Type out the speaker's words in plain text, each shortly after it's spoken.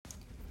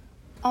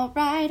All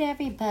right,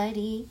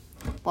 everybody.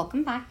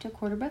 Welcome back to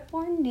Quarter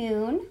Before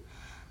Noon.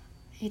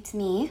 It's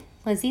me,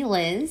 Lizzie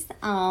Liz.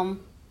 I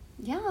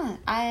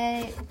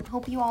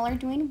hope you all are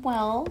doing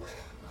well.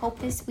 Hope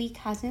this week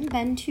hasn't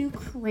been too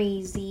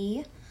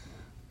crazy.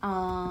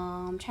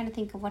 I'm trying to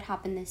think of what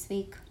happened this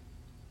week.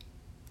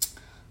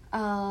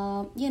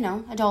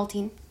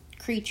 Adulting.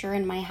 Creature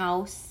in my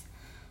house.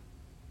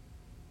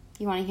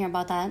 You want to hear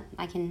about that?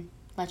 I can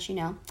let you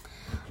know.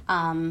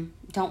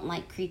 Don't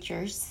like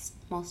creatures.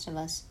 Most of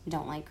us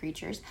don't like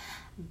creatures.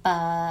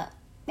 But,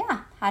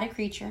 yeah, had a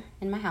creature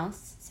in my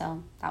house.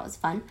 So, that was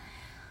fun.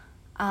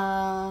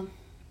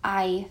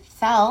 I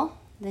fell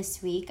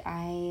this week.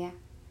 I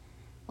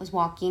was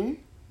walking.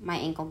 My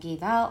ankle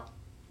gave out.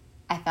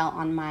 I fell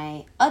on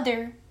my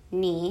other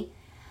knee.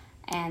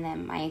 And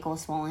then my ankle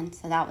was swollen.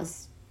 So, that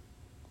was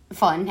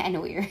fun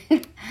and weird.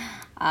 If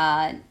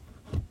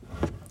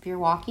you're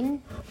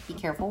walking, be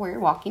careful where you're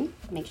walking.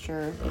 Make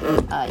sure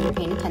you're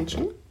paying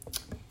attention.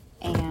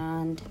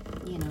 And,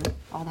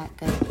 all that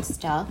good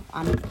stuff.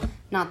 I'm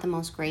not the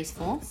most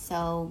graceful,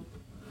 so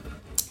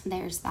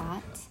there's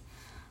that.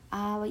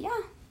 But yeah,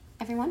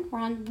 everyone, we're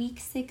on week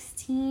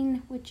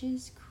 16, which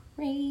is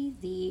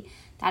crazy.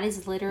 That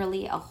is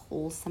literally a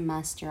whole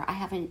semester. I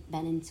haven't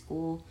been in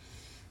school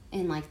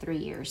in like 3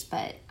 years,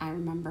 but I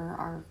remember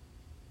our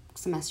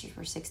semesters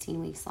were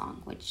 16 weeks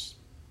long, which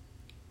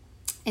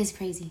is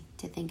crazy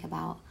to think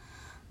about.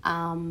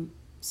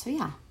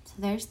 So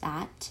there's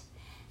that.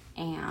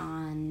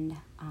 And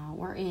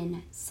we're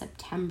in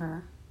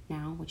September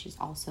now, which is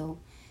also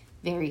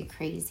very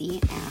crazy.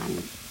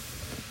 And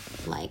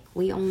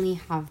we only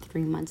have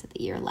 3 months of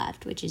the year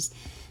left, which is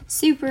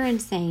super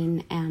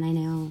insane. And I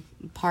know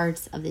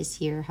parts of this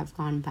year have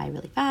gone by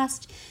really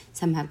fast.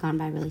 Some have gone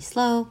by really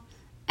slow.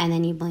 And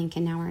then you blink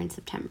and now we're in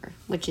September,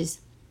 which is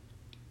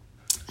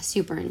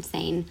super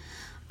insane.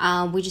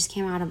 We just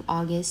came out of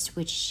August,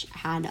 which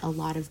had a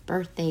lot of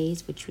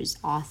birthdays, which was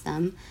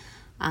awesome.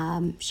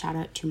 Shout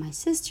out to my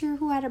sister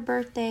who had a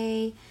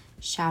birthday.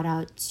 Shout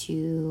out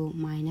to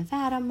my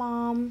Nevada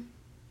mom.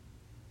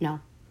 No,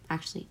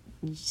 actually,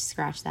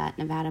 scratch that.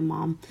 Nevada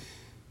mom.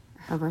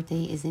 Her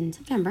birthday is in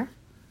September.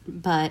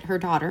 But her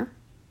daughter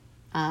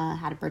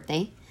had a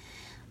birthday.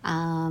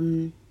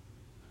 So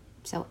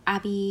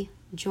Abby,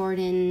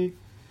 Jordan,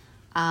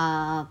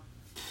 Heather,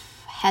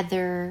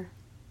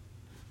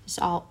 just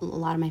a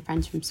lot of my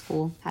friends from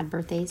school had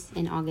birthdays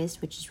in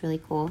August, which is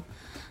really cool.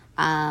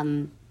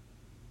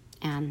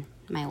 And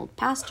my old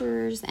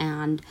pastors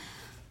and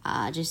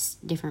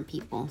just different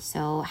people.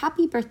 So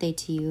happy birthday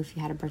to you if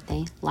you had a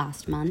birthday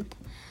last month.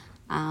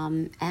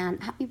 And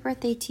happy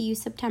birthday to you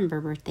September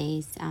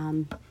birthdays.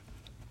 I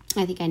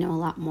think I know a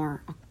lot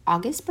more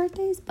August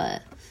birthdays,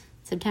 but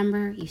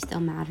September, you still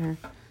matter.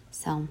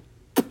 So,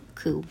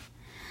 cool.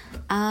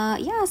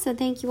 So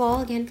thank you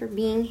all again for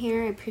being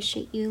here. I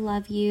appreciate you,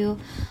 love you.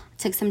 I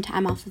took some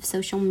time off of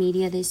social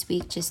media this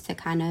week just to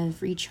kind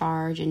of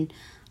recharge and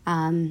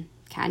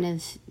kind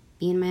of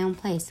be in my own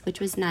place, which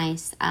was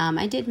nice.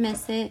 I did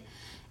miss it,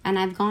 and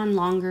I've gone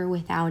longer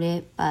without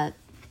it, but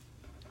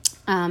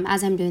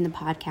as I'm doing the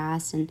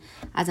podcast and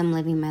as I'm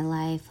living my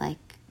life, I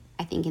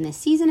think in this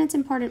season it's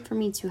important for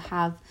me to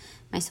have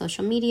my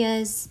social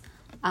medias,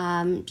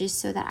 just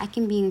so that I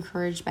can be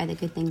encouraged by the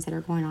good things that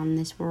are going on in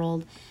this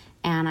world,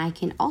 and I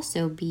can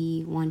also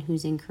be one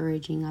who's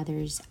encouraging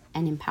others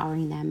and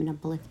empowering them and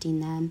uplifting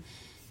them.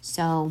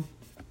 So,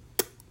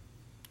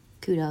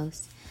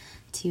 kudos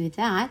to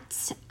that.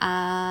 So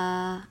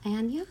I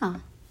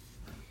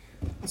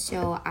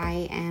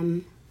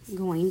am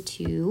going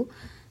to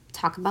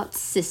talk about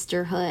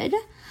sisterhood,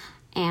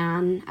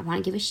 and I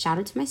want to give a shout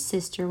out to my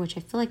sister, which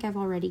I feel like I've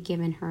already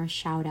given her a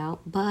shout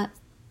out, but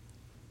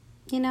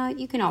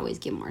you can always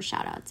give more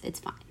shout outs. It's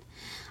fine.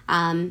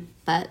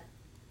 But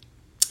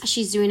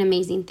she's doing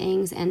amazing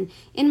things, and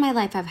in my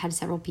life I've had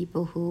several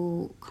people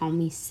who call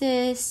me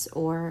sis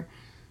or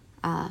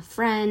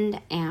friend,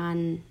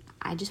 and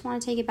I just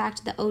want to take it back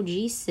to the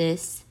OG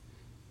sis,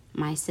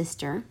 my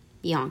sister,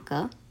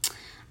 Bianca.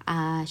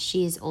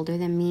 She is older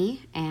than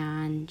me,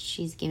 and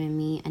she's given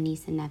me a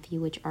niece and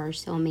nephew, which are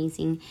so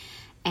amazing.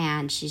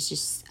 And she's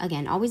just,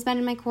 again, always been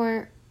in my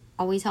court,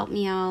 always helped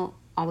me out,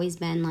 always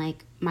been my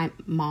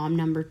mom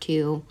number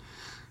 2.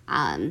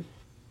 And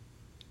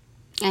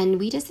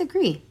we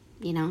disagree,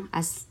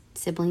 as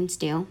siblings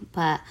do,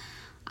 but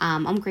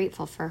I'm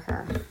grateful for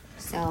her.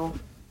 So,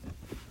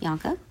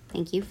 Bianca,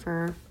 thank you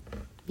for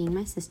being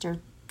my sister.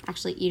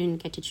 Actually, you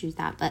didn't get to choose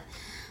that, but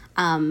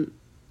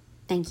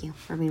thank you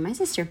for being my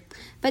sister.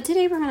 But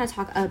today we're going to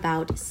talk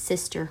about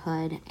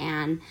sisterhood,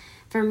 and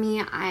for me,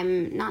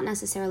 I'm not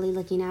necessarily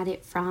looking at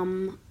it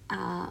from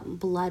a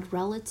blood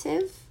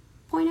relative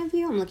point of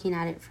view. I'm looking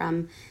at it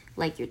from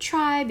your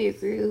tribe, your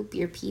group,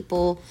 your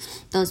people,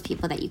 those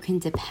people that you can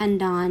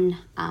depend on.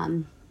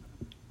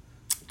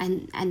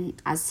 And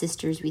as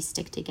sisters, we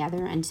stick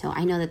together. And so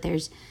I know that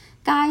there's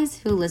guys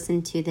who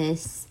listen to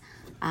this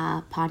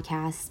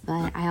podcast,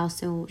 but I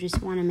also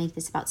just want to make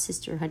this about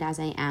sisterhood, as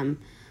I am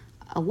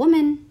a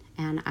woman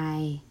and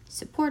I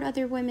support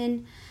other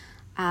women.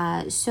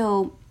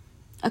 So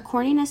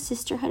According to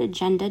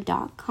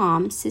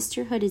sisterhoodagenda.com,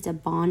 sisterhood is a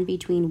bond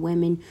between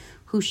women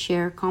who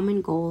share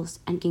common goals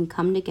and can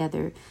come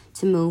together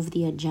to move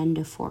the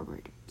agenda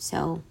forward.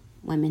 So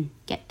women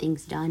get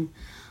things done.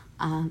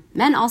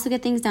 Men also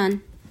get things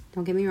done.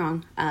 Don't get me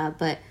wrong.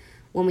 But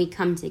when we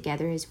come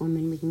together as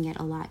women, we can get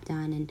a lot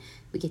done and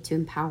we get to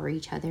empower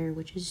each other,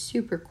 which is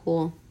super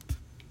cool.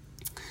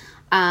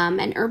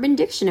 And Urban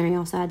Dictionary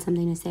also had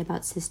something to say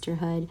about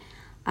sisterhood.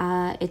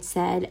 It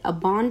said, a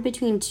bond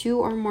between two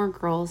or more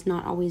girls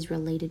not always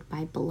related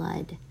by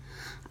blood.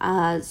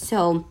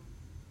 So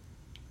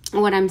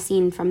what I'm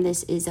seeing from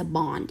this is a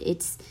bond.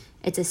 It's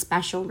a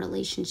special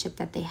relationship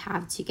that they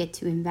have to get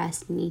to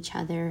invest in each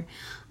other,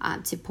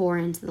 to pour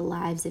into the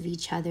lives of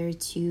each other,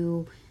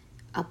 to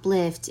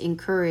uplift,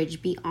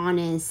 encourage, be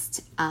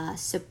honest,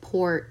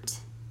 support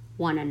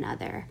one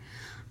another.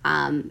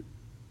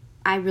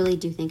 I really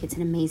do think it's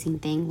an amazing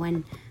thing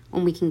when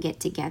we can get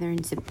together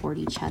and support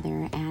each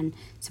other and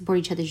support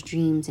each other's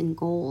dreams and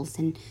goals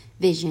and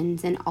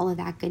visions and all of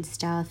that good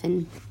stuff,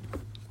 and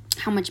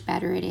how much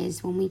better it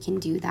is when we can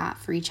do that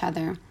for each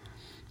other,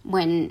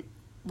 when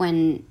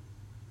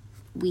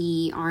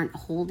we aren't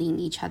holding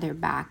each other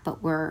back,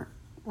 but we're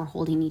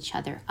holding each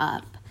other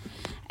up.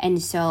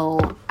 And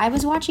so I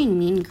was watching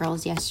Mean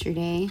Girls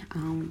yesterday,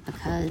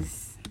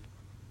 because,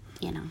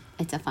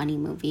 it's a funny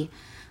movie.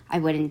 I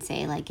wouldn't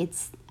say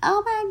it's,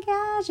 oh my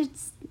gosh,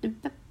 it's,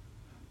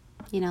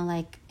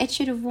 it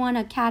should have won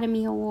an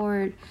Academy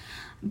Award.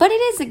 But it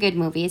is a good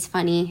movie. It's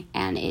funny,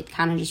 and it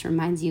kind of just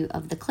reminds you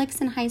of the cliques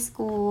in high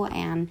school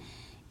and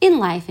in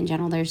life in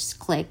general. There's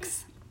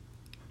cliques.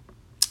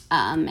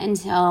 And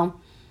so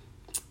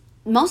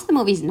most of the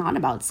movie's not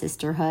about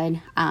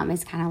sisterhood.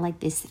 It's kind of like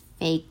this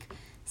fake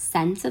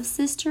sense of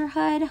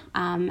sisterhood.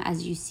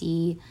 As you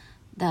see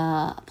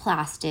the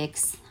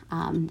plastics,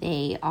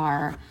 they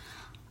are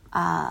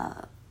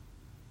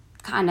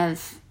kind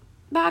of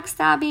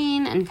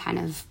backstabbing and kind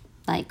of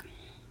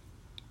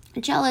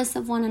jealous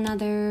of one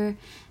another,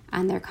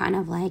 and they're kind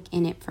of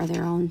in it for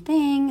their own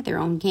thing, their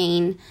own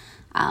gain,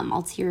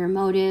 ulterior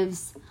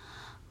motives.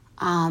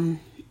 And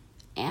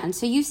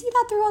so you see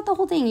that throughout the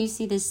whole thing. You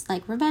see this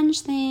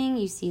revenge thing.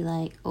 You see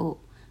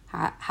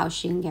how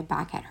she can get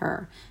back at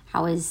her.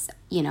 How is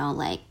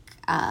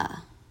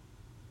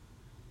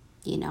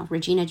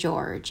Regina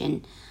George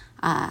and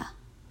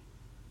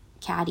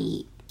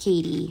Katie,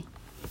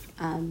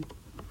 and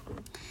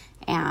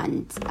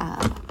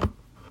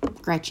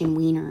Gretchen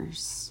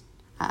Wieners.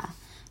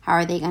 How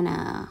are they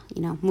gonna,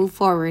 move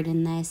forward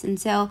in this? And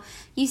so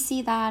you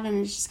see that,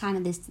 and it's just kind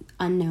of this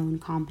unknown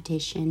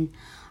competition,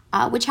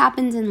 which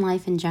happens in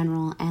life in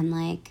general. And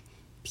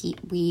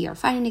we are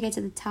fighting to get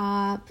to the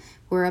top.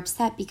 We're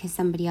upset because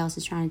somebody else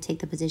is trying to take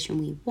the position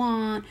we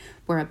want.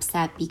 We're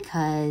upset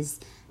because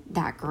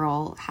that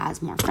girl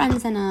has more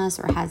friends than us,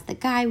 or has the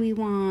guy we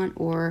want,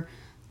 or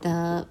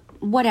the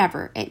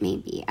whatever it may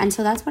be. And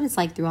so that's what it's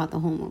like throughout the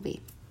whole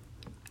movie.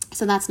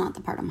 So that's not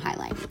the part I'm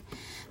highlighting.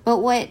 But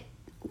what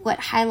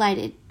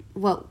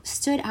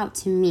stood out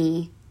to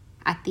me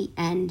at the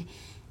end,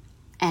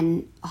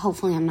 and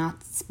hopefully I'm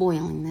not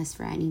spoiling this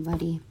for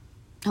anybody.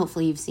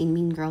 Hopefully you've seen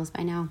Mean Girls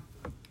by now.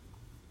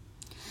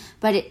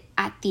 But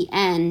at the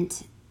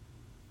end,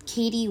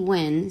 Katie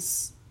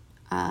wins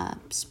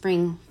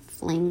Spring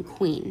Fling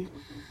Queen.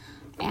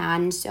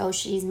 And so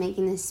she's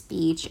making this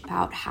speech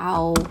about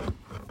how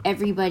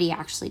everybody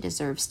actually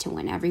deserves to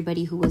win.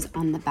 Everybody who was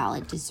on the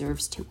ballot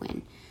deserves to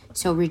win.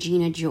 So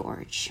Regina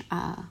George,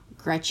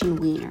 Gretchen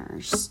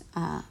Wieners,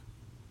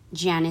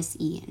 Janice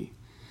Ian.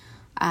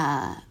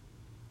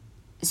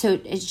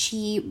 So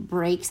she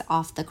breaks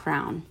off the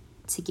crown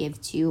to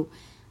give to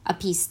a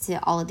piece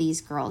to all of these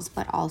girls,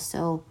 but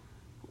also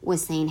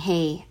was saying,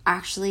 hey,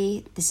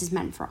 actually, this is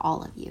meant for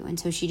all of you. And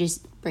so she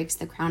just breaks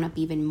the crown up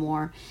even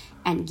more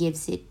and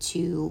gives it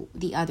to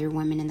the other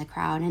women in the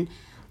crowd. And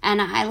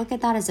I look at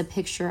that as a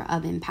picture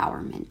of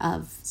empowerment,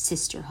 of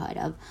sisterhood,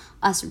 of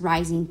us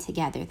rising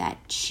together, that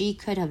she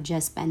could have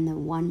just been the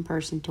one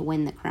person to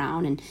win the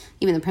crown. And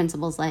even the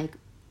principal's like,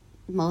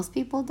 most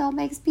people don't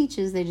make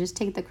speeches. They just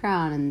take the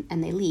crown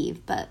and they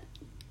leave. But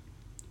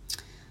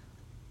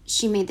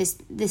she made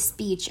this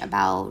speech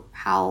about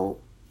how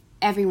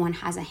everyone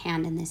has a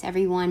hand in this.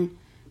 Everyone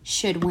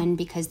should win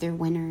because they're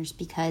winners,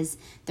 because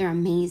they're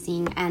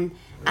amazing. And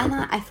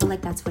I feel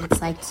like that's what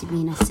it's like to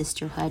be in a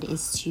sisterhood,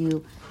 is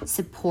to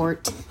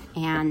support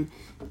and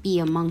be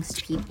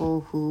amongst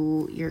people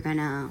who are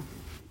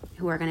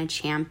gonna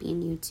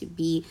champion you to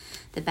be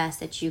the best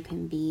that you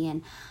can be.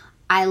 And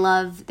I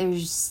love,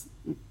 there's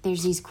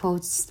these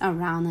quotes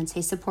around that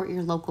say, support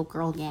your local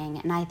girl gang.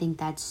 And I think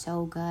that's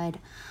so good.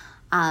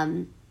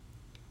 I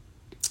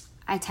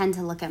tend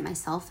to look at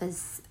myself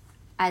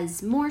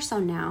as more so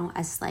now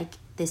as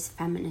this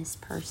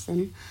feminist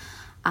person,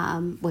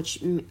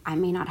 which I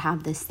may not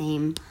have the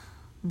same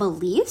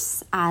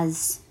beliefs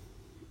as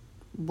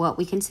what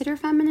we consider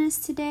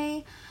feminist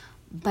today,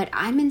 but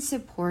I'm in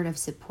support of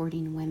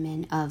supporting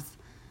women, of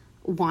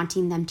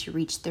wanting them to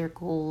reach their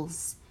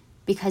goals,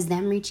 because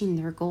them reaching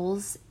their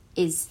goals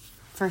is,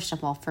 first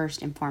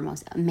and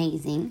foremost,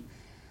 amazing.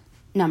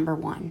 number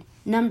one.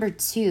 Number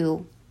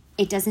two,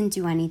 it doesn't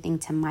do anything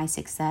to my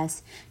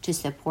success to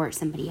support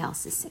somebody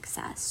else's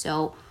success.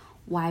 So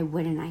why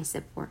wouldn't I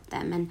support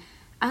them? And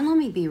let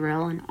me be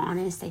real and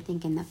honest. I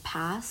think in the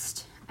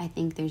past, I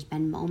think there's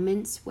been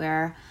moments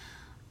where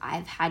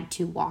I've had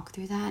to walk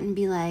through that and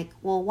be like,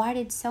 well, why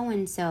did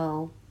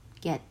so-and-so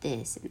get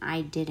this and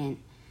I didn't?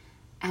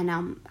 And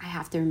I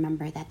have to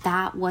remember that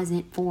that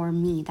wasn't for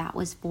me. That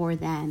was for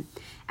them.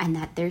 And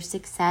that their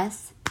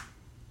success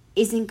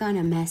isn't going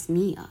to mess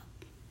me up.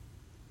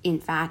 In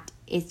fact,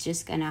 it's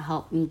just going to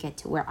help me get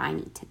to where I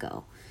need to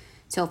go.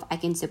 So if I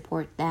can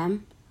support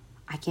them,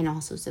 I can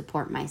also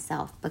support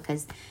myself,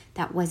 because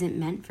that wasn't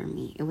meant for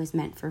me. It was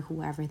meant for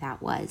whoever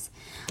that was.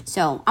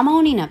 So I'm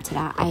owning up to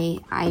that.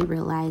 I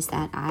realize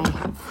that I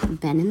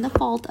have been in the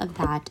fault of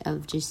that,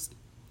 of just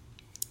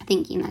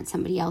thinking that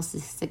somebody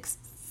else's success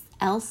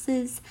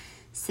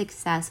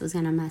was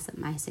going to mess up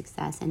my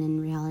success. And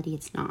in reality,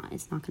 it's not.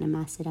 It's not going to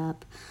mess it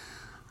up.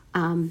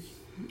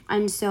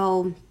 And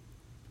so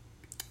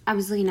I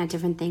was looking at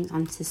different things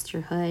on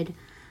Sisterhood.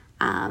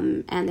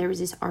 And there was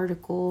this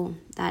article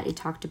that it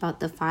talked about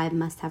the 5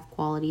 must-have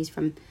qualities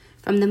from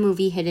the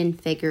movie Hidden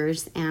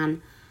Figures.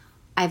 And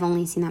I've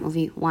only seen that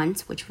movie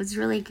once, which was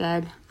really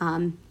good.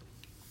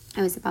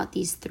 It was about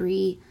these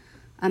 3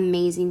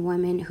 amazing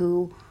women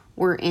who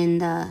were in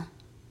the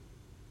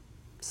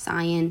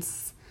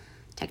science,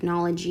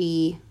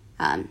 technology,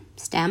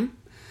 STEM,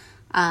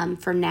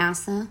 for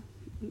NASA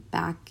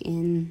back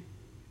in,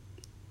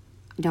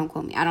 don't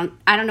quote me, I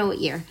don't know what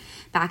year,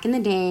 back in the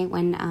day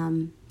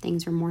when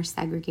things were more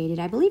segregated.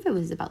 I believe it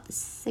was about the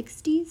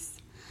 60s.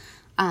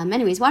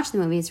 Anyways, watch the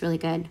movie. It's really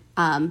good.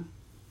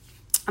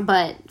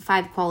 But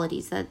 5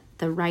 qualities that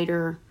the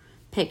writer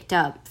picked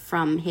up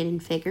from Hidden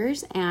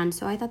Figures. And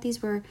so I thought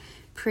these were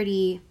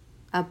pretty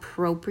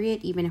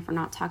appropriate, even if we're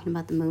not talking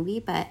about the movie.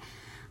 But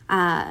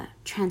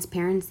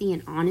transparency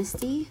and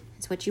honesty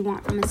is what you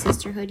want from a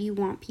sisterhood. You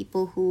want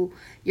people who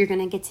you're going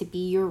to get to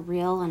be your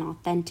real and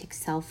authentic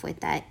self with,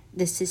 that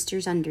the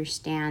sisters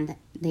understand.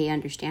 They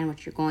understand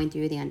what you're going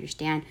through. They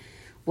understand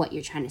what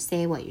you're trying to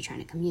say, what you're trying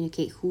to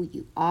communicate, who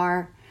you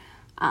are.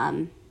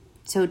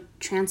 So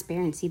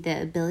transparency,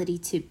 the ability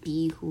to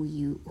be who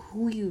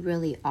you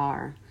really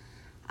are,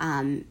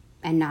 and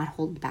not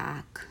hold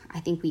back.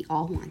 I think we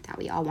all want that.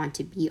 We all want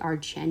to be our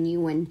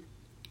genuine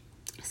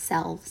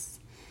selves.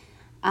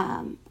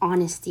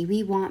 Honesty.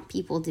 We want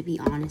people to be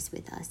honest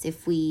with us.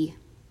 If we,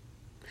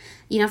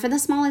 for the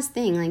smallest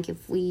thing, like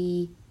if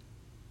we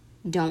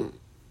don't,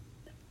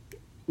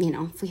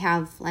 if we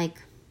have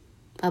like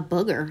a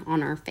booger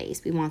on our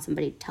face, we want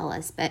somebody to tell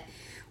us, but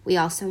we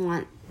also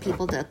want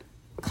people to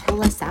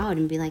call us out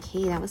and be like,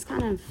 hey, that was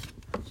kind of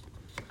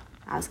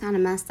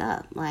messed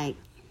up. Like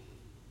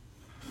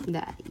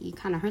that, you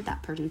kind of hurt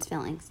that person's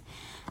feelings.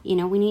 We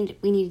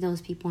need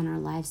those people in our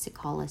lives to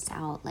call us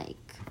out. Like,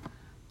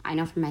 I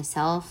know for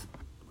myself,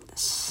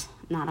 I'm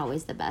not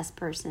always the best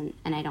person,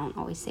 and I don't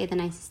always say the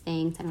nicest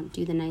things. I don't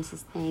do the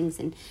nicest things,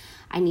 and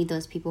I need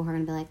those people who are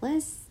going to be like,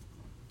 Liz,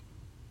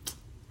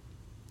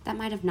 that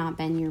might have not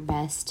been your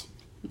best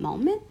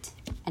moment,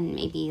 and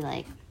maybe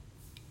like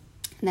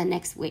the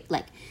next week,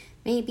 like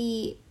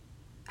maybe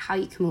how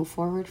you can move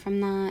forward from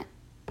that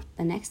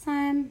the next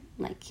time.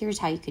 Like, here's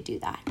how you could do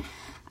that.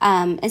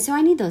 And so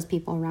I need those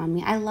people around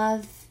me. I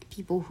love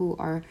people who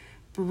are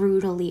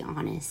brutally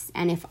honest.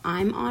 And if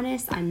I'm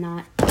honest, I'm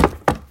not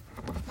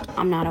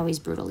always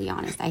brutally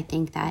honest. I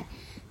think that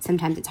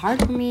sometimes it's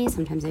hard for me.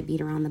 Sometimes I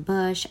beat around the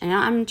bush, and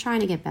I'm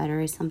trying to get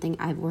better. It's something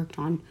I've worked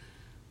on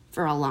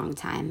for a long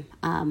time.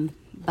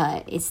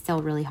 But it's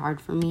still really hard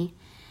for me.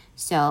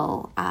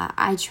 So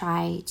I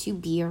try to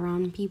be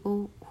around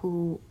people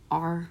who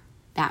are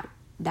that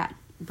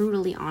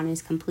brutally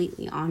honest,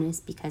 completely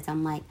honest, because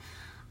I'm like,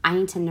 I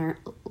need to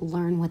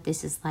learn what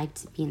this is like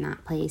to be in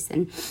that place.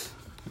 And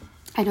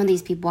I know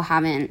these people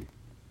haven't,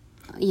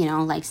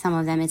 like some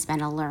of them, it's been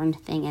a learned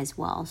thing as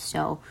well.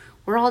 So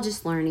we're all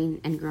just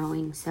learning and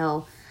growing.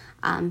 So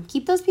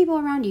keep those people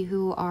around you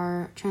who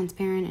are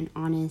transparent and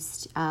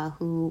honest,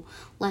 who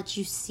let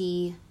you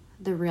see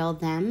the real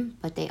them,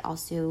 but they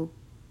also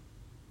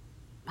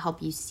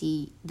help you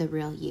see the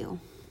real you.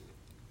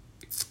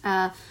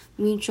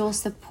 Mutual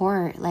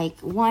support, like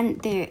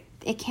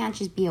it can't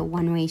just be a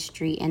one-way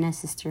street in a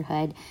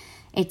sisterhood.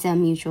 It's a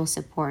mutual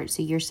support.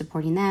 So you're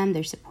supporting them,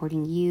 they're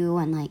supporting you,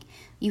 and like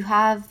you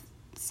have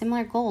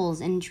similar goals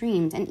and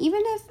dreams. And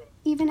even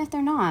if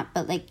they're not,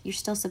 but like you're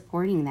still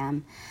supporting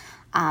them.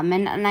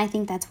 And I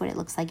think that's what it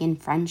looks like in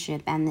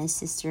friendship and this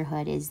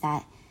sisterhood, is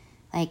that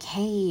like,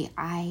 hey,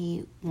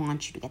 I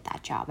want you to get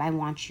that job. I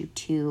want you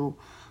to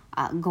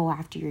go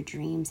after your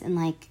dreams, and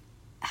like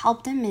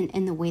help them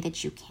in the way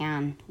that you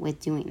can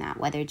with doing that.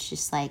 Whether it's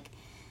just like,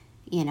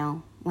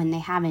 when they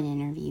have an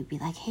interview, be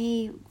like,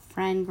 hey,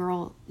 friend,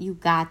 girl, you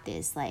got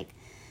this. Like,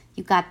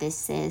 you got this,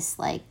 sis.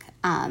 Like,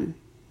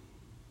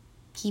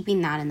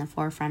 keeping that in the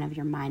forefront of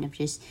your mind, of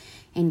just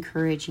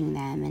encouraging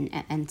them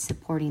and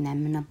supporting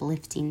them and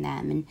uplifting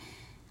them.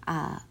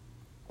 And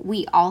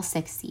we all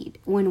succeed.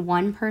 When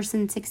one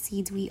person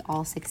succeeds, we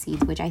all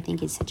succeed, which I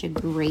think is such a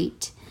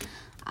great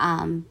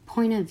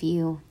point of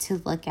view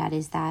to look at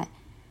is that,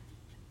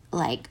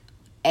 like,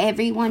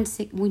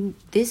 when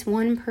this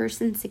one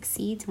person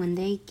succeeds, when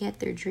they get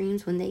their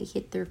dreams, when they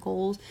hit their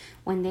goals,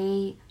 when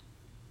they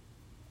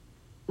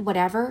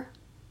whatever,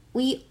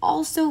 we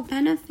also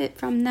benefit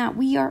from that.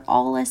 We are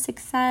all a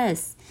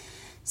success.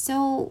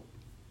 So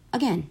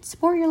again,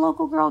 support your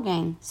local girl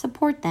gang.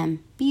 Support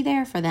them. Be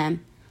there for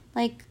them.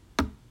 Like,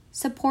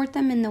 support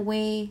them in the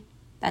way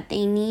that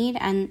they need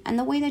and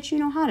the way that you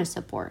know how to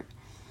support.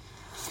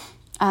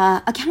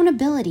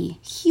 Accountability,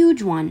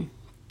 huge one.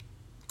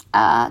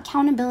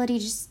 Accountability,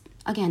 just,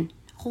 again,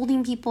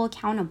 holding people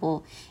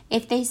accountable.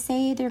 If they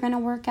say they're going to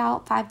work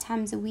out 5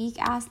 times a week,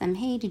 ask them,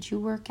 hey, did you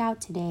work out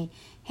today?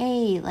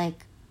 Hey,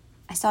 like,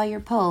 I saw your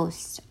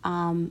post.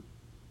 Do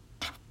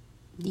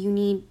you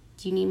need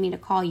me to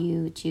call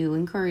you to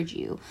encourage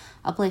you,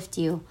 uplift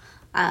you?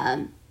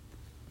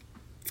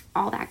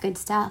 All that good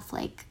stuff.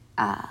 Like,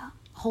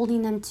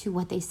 holding them to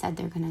what they said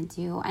they're going to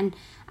do, and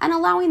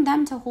allowing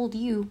them to hold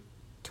you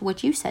to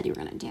what you said you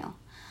were going to do.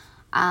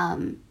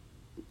 And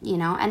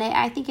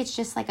I think it's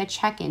just like a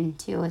check-in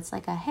too. It's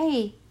like a,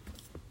 hey,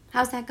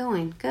 how's that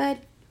going? Good?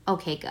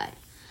 Okay, good.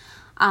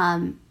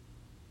 And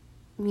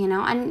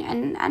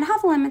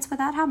have limits with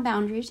that, have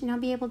boundaries,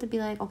 be able to be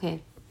like,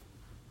 okay,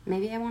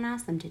 maybe I won't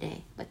ask them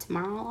today, but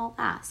tomorrow I'll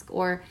ask.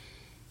 Or,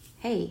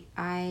 hey,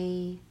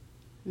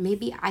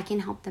 maybe I can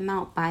help them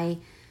out by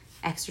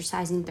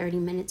exercising 30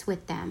 minutes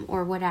with them,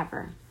 or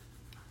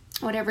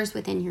whatever's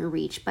within your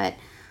reach. But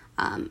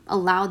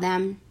allow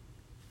them.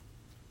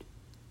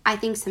 I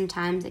think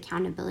sometimes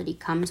accountability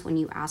comes when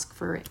you ask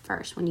for it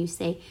first. When you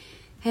say,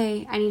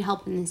 hey, I need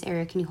help in this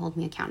area. Can you hold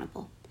me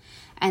accountable?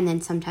 And then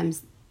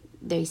sometimes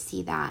they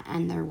see that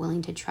and they're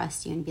willing to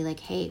trust you and be like,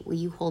 hey, will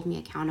you hold me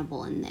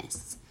accountable in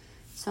this?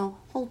 So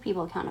hold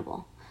people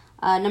accountable.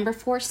 Number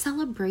 4,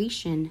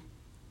 celebration.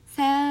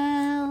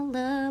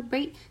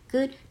 Celebrate.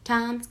 Good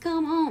times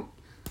come on.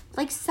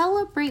 Like,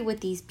 celebrate with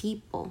these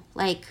people.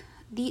 Like,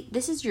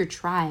 this is your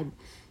tribe.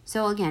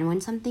 So again,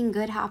 when something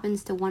good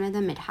happens to one of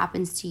them, it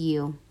happens to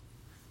you.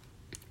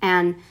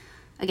 And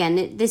again,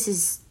 it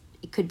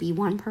could be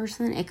one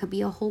person, it could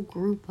be a whole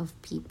group of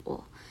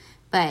people.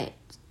 But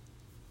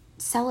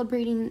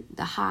celebrating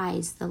the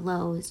highs, the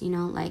lows,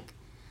 like,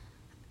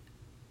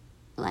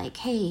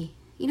 hey,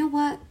 you know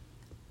what?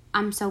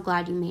 I'm so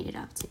glad you made it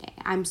up today.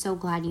 I'm so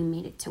glad you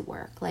made it to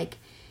work. Like,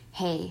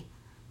 hey,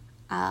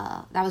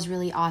 that was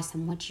really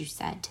awesome what you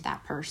said to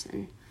that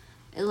person.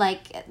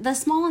 Like, the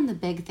small and the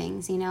big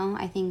things,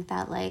 I think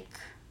that, like,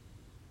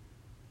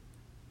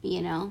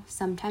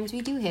 sometimes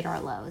we do hit our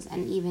lows,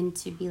 and even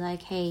to be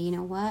like, hey, you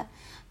know what?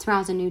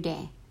 Tomorrow's a new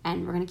day,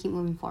 and we're going to keep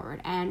moving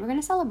forward, and we're going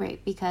to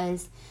celebrate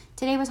because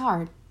today was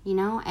hard,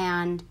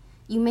 and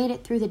you made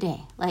it through the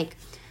day. Like,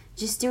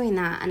 just doing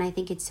that. And I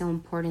think it's so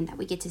important that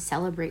we get to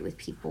celebrate with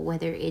people,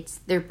 whether it's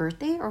their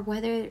birthday or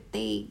whether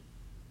they,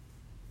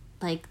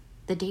 like,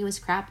 the day was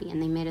crappy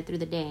and they made it through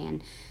the day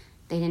and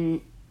they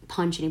didn't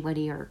punch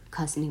anybody or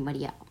cuss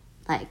anybody out.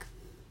 Like,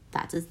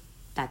 that's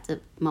a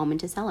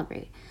moment to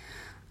celebrate.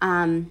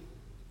 And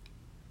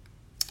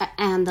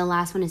the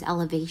last one is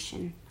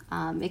elevation.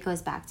 It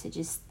goes back to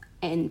just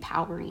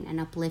empowering and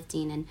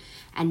uplifting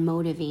and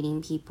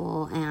motivating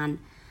people. And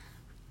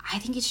I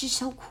think it's just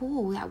so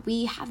cool that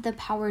we have the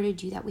power to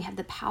do that. We have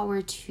the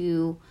power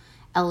to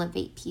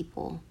elevate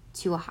people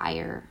to a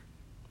higher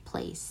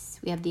place.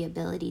 We have the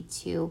ability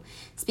to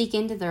speak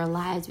into their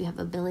lives. We have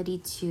the ability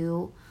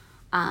to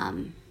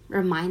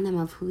remind them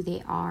of who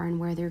they are and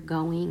where they're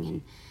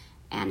going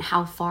and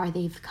how far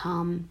they've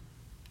come,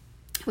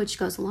 which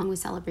goes along with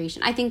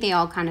celebration. I think they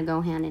all kind of go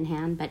hand in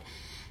hand, but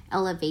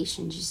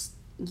elevation, just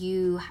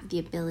you have the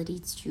ability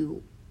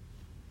to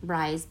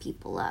rise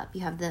people up.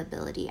 You have the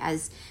ability,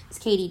 as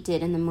Katie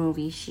did in the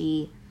movie,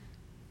 she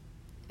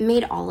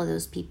made all of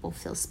those people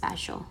feel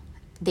special.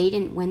 They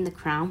didn't win the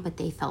crown, but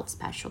they felt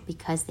special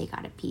because they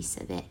got a piece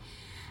of it.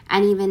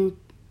 And even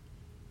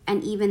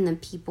the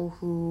people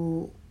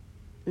who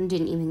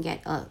didn't even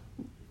get a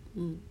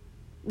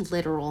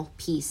literal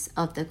piece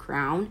of the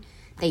crown,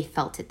 they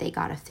felt that they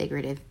got a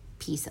figurative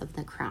piece of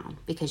the crown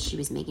because she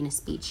was making a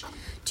speech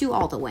to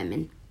all the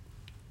women.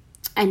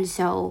 And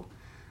so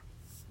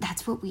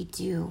that's what we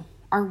do.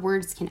 Our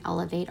words can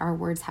elevate. Our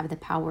words have the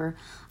power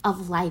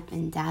of life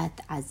and death,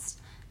 as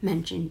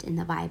mentioned in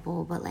the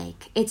Bible. But,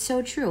 like, it's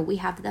so true. We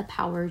have the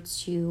power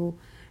to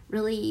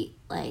really,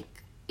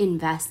 like,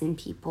 invest in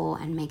people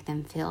and make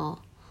them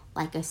feel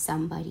like a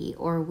somebody.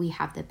 Or we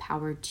have the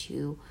power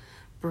to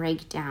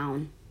break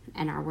down,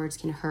 and our words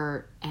can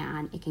hurt,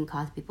 and it can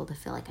cause people to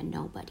feel like a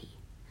nobody.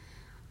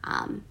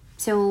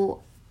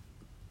 So,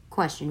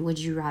 question, would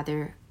you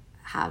rather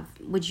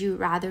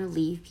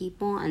leave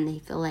people and they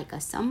feel like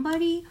a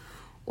somebody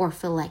or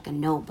feel like a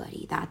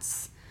nobody?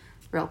 That's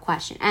a real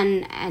question.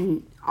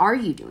 And are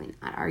you doing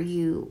that? Are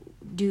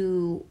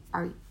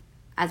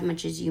as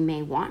much as you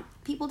may want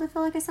people to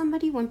feel like a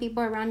somebody, when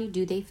people are around you,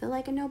 do they feel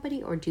like a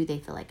nobody or do they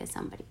feel like a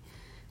somebody?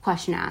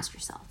 Question to ask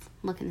yourself.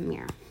 Look in the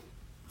mirror.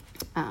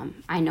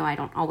 I know I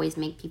don't always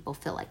make people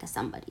feel like a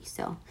somebody,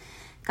 so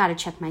got to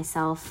check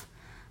myself.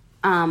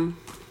 And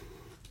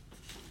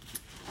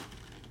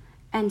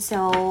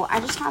so I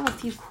just have a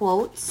few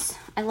quotes.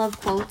 I love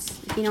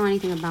quotes. If you know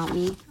anything about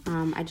me,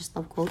 I just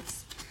love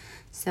quotes.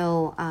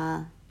 So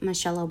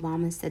Michelle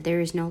Obama said, "There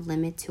is no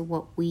limit to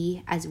what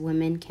we as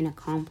women can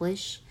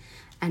accomplish."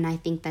 And I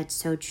think that's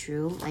so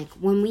true. Like,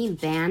 when we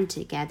band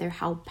together,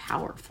 how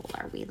powerful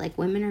are we? Like,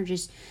 women are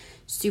just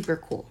super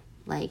cool.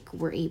 Like,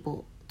 we're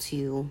able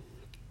to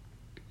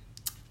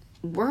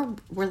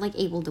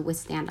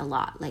withstand a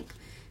lot. Like,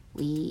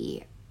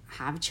 we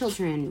have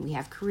children, we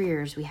have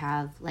careers, we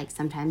have, like,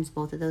 sometimes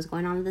both of those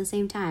going on at the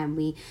same time.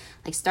 We,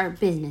 like, start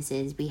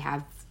businesses. We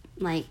have,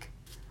 like,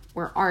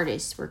 we're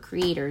artists, we're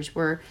creators,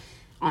 we're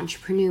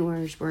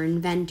entrepreneurs, we're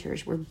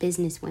inventors, we're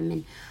business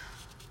women,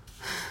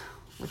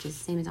 which is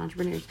the same as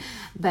entrepreneurs.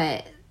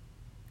 But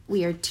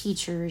we are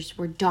teachers,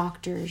 we're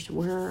doctors,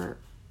 we're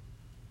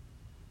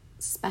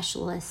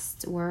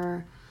specialists,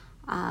 we're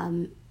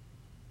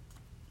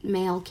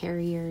mail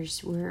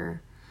carriers,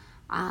 we're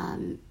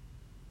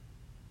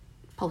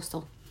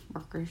postal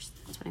workers,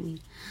 that's what I mean.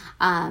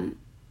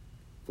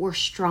 We're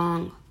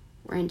strong,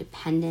 we're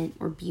independent,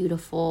 we're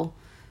beautiful,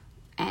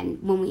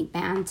 and when we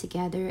band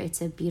together,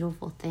 it's a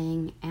beautiful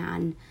thing.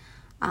 And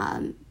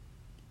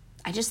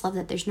I just love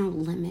that there's no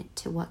limit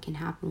to what can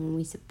happen when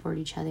we support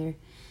each other.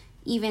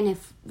 Even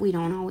if we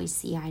don't always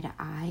see eye to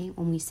eye,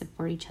 when we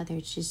support each other,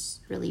 it's just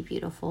really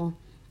beautiful.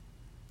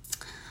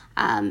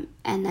 And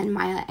then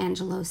Maya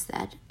Angelou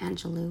said,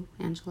 Angelou.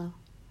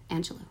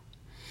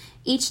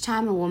 "Each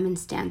time a woman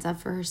stands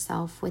up for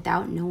herself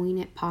without knowing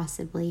it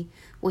possibly,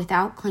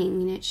 without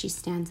claiming it, she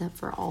stands up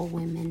for all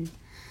women."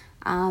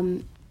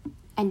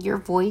 And your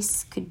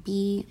voice could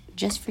be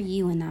just for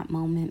you in that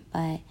moment,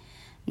 but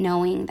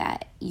knowing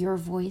that your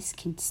voice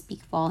can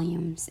speak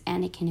volumes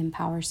and it can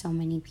empower so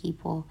many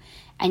people,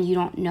 and you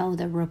don't know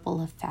the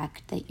ripple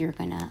effect that you're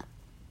gonna,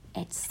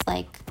 it's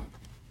like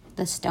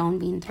the stone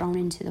being thrown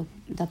into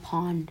the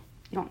pond.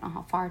 You don't know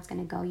how far it's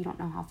gonna go. You don't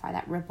know how far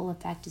that ripple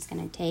effect is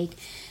gonna take,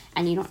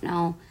 and you don't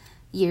know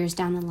years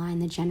down the line,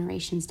 the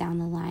generations down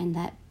the line,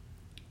 that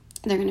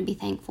they're gonna be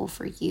thankful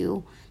for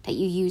you, that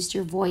you used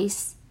your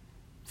voice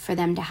for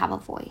them to have a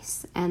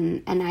voice.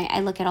 And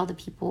I look at all the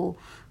people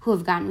who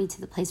have gotten me to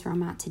the place where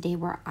I'm at today,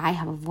 where I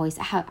have a voice.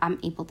 I'm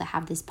able to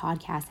have this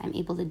podcast. I'm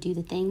able to do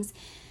the things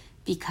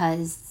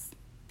because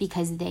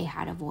they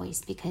had a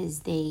voice, because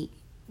they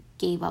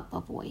gave up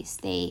a voice.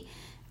 They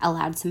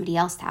allowed somebody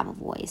else to have a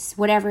voice,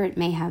 whatever it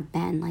may have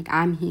been. Like,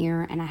 I'm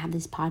here and I have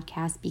this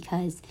podcast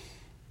because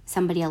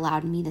somebody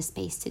allowed me the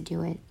space to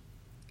do it.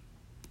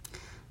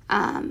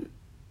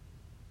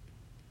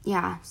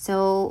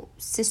 So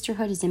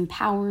sisterhood is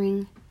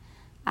empowering.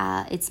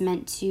 It's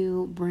meant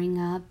to bring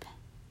up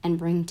and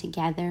bring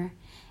together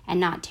and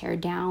not tear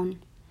down.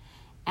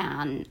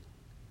 And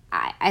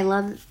I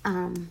love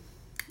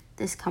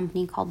this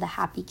company called the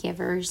Happy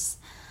Givers.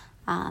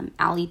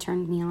 Allie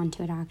turned me on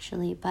to it,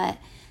 actually, but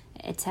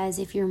it says,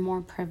 "If you're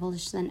more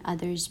privileged than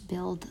others,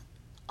 build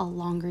a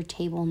longer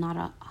table, not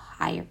a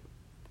higher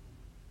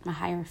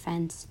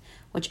fence,"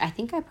 which I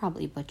think I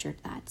probably butchered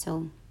that,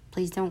 so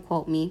please don't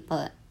quote me,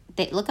 but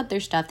they look up their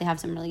stuff. They have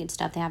some really good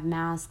stuff. They have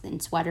masks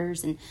and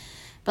sweaters,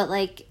 but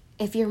like,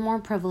 if you're more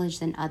privileged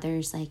than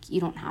others, like, you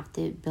don't have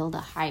to build a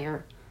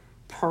higher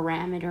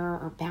parameter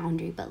or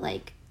boundary, but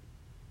like,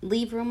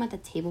 leave room at the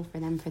table for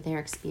them, for their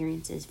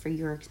experiences, for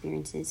your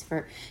experiences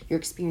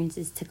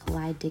to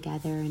collide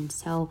together. And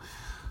so,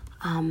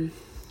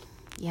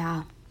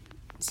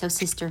 so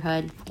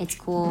sisterhood, it's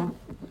cool.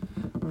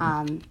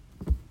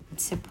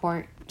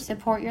 Support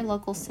your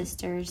local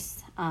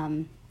sisters.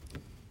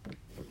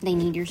 They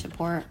need your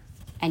support,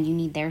 and you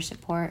need their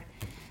support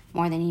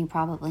more than you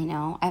probably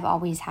know. I've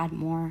always had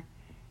more,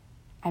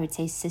 I would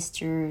say,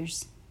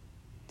 sisters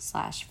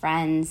 /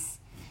 friends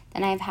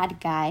than I've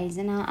had guys,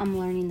 and I'm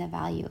learning the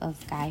value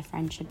of guy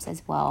friendships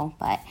as well.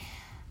 But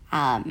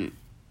I'm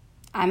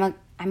a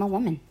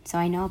woman, so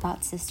I know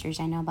about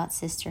sisters. I know about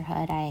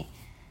sisterhood. I,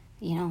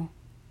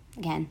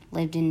 again,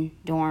 lived in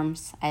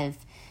dorms. I've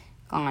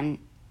gone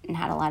and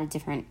had a lot of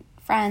different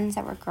friends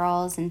that were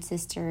girls and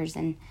sisters,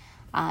 and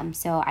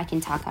so I can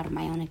talk out of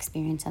my own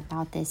experience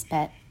about this.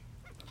 But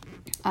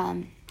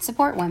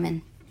support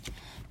women.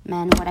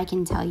 Men, what I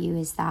can tell you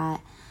is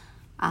that,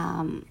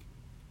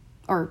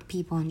 or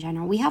people in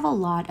general, we have a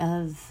lot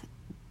of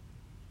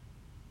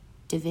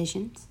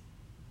divisions,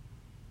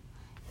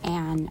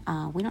 and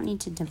we don't need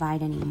to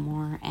divide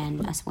anymore,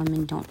 and us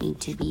women don't need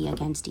to be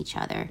against each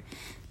other,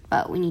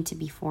 but we need to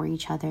be for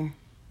each other.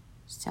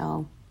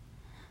 So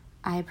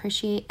I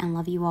appreciate and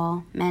love you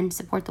all. Men,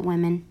 support the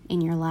women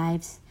in your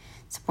lives.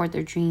 Support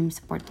their dreams,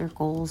 support their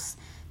goals,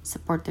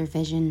 support their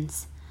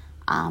visions.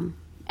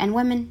 And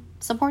women,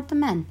 support the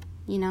men,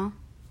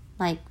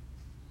 like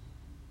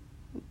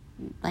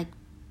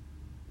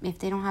if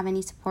they don't have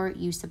any support,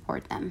 you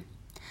support them.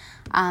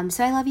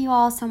 So I love you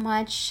all so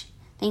much.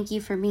 Thank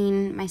you for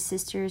being my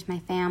sisters, my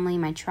family,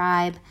 my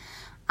tribe.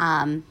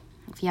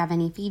 If you have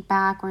any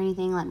feedback or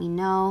anything, let me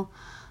know.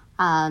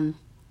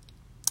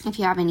 If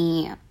you have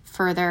any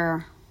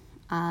further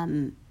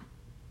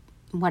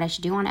what I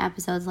should do on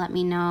episodes, let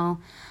me know.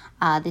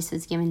 This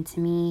was given to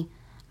me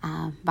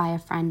by a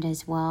friend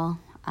as well.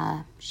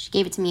 She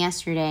gave it to me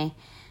yesterday.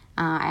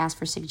 I asked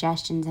for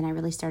suggestions, and I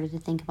really started to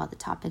think about the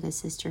topic of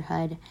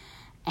sisterhood,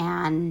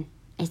 and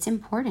it's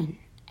important.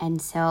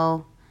 And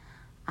so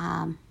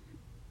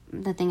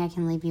the thing I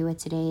can leave you with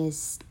today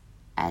is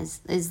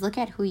look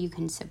at who you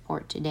can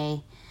support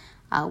today,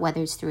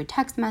 whether it's through a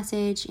text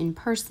message, in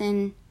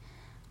person.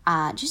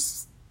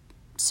 Just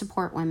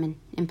support women,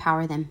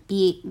 empower them,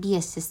 be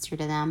a sister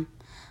to them.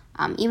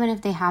 Even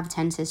if they have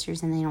 10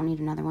 sisters and they don't need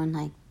another one,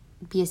 like,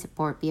 be a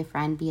support, be a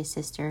friend, be a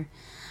sister,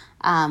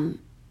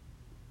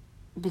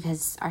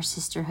 because our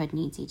sisterhood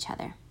needs each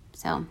other.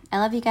 So I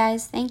love you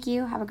guys. Thank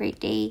you. Have a great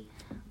day.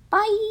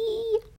 Bye.